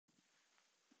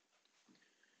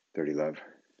30 Love,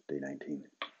 day 19.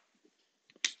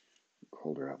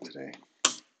 Colder out today,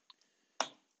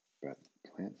 but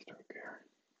plant stroke here.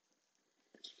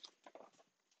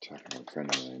 Talking to a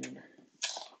friend of mine and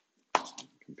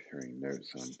comparing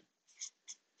notes on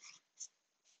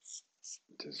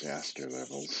disaster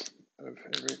levels of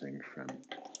everything from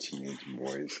teenage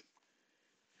boys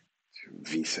to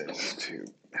visas to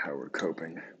how we're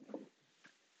coping.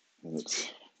 And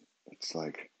it's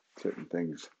like certain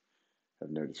things have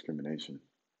no discrimination.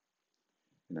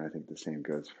 And I think the same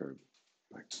goes for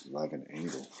like love and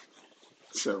anger.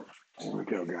 So here we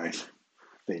go, guys.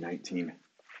 Day 19.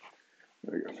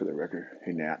 There we go for the record.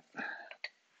 Hey, Nat.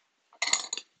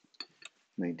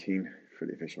 19 for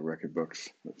the official record books.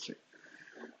 Let's see.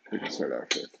 We can start off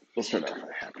with. We'll start off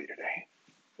with happy today.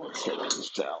 We'll start with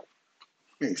Sal.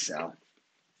 Hey, Sal.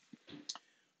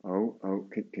 Oh,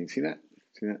 can you see that?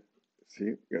 See that? See,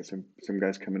 we got some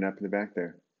guys coming up in the back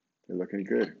there. They're looking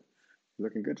good.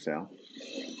 Looking good, Sal.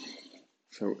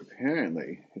 So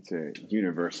apparently, it's a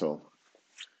universal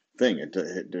thing.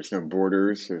 There's no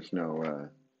borders. There's no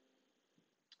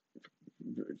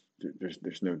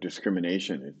there's no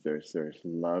discrimination. There's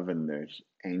love and there's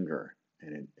anger,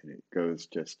 and it goes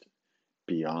just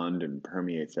beyond and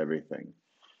permeates everything.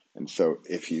 And so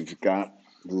if you've got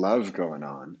love going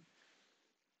on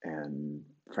and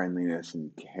friendliness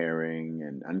and caring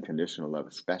and unconditional love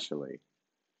especially,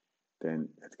 then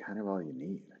that's kind of all you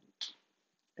need.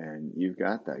 And you've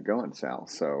got that going, Sal.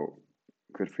 So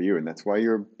good for you. And that's why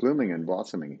you're blooming and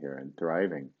blossoming here and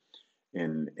thriving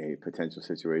in a potential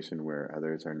situation where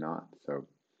others are not. So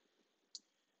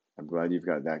I'm glad you've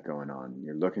got that going on.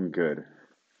 You're looking good.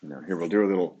 Here we'll do a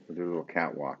little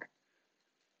catwalk.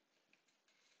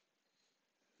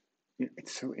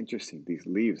 It's so interesting. These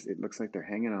leaves, it looks like they're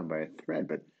hanging on by a thread,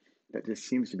 but that just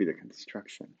seems to be the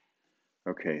construction.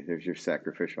 Okay, there's your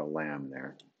sacrificial lamb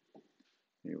there.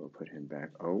 Maybe we'll put him back.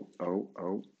 Oh,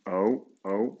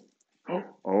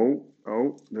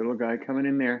 little guy coming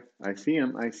in there. I see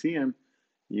him.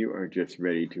 You are just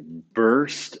ready to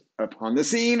burst upon the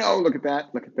scene. Oh, look at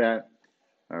that.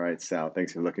 All right, Sal,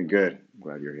 thanks for looking good. I'm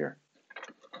glad you're here.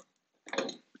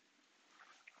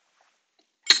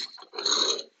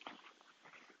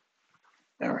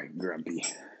 All right, Grumpy.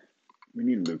 We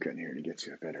need Luca in here to get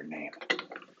you a better name.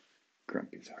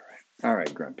 Grumpy's all right. All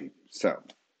right, Grumpy. So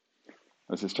I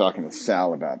was just talking to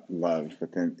Sal about love,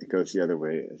 but then it goes the other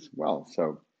way as well.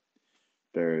 So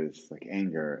there's like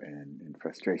anger and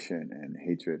frustration and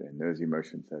hatred and those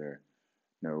emotions that are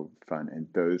no fun, and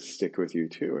those stick with you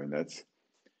too, and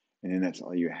then that's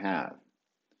all you have.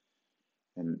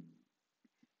 And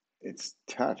it's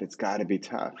tough. It's got to be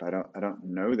tough. I don't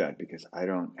know that because I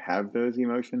don't have those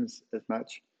emotions as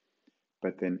much.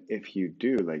 But then if you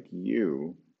do, like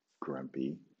you,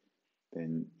 Grumpy,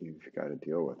 then you've got to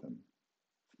deal with them.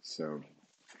 So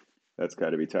that's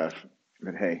got to be tough.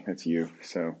 But hey, that's you.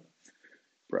 So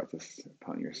brought this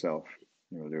upon yourself.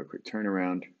 We'll do a quick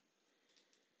turnaround.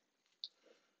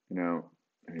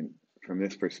 From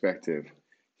this perspective,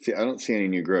 see, I don't see any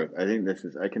new growth. I think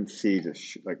I can see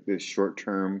this this short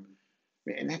term,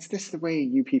 and that's just the way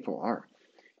you people are.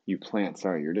 You plants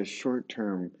are. You're just short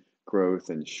term growth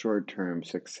and short term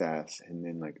success, and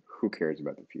then who cares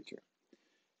about the future?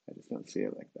 I just don't see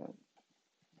it like that.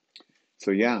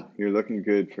 So yeah, you're looking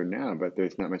good for now, but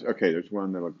there's not much. Okay, there's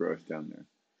one little growth down there,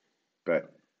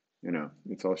 but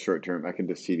it's all short term. I can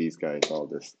just see these guys all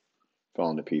just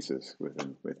falling to pieces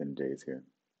within days here.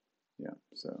 Yeah,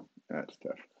 so that's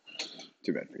tough.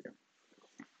 Too bad for you.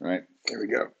 All right, here we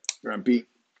go. Grumpy,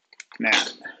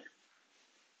 Nat,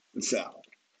 and Sal.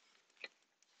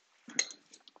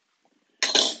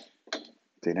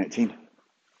 Day 19.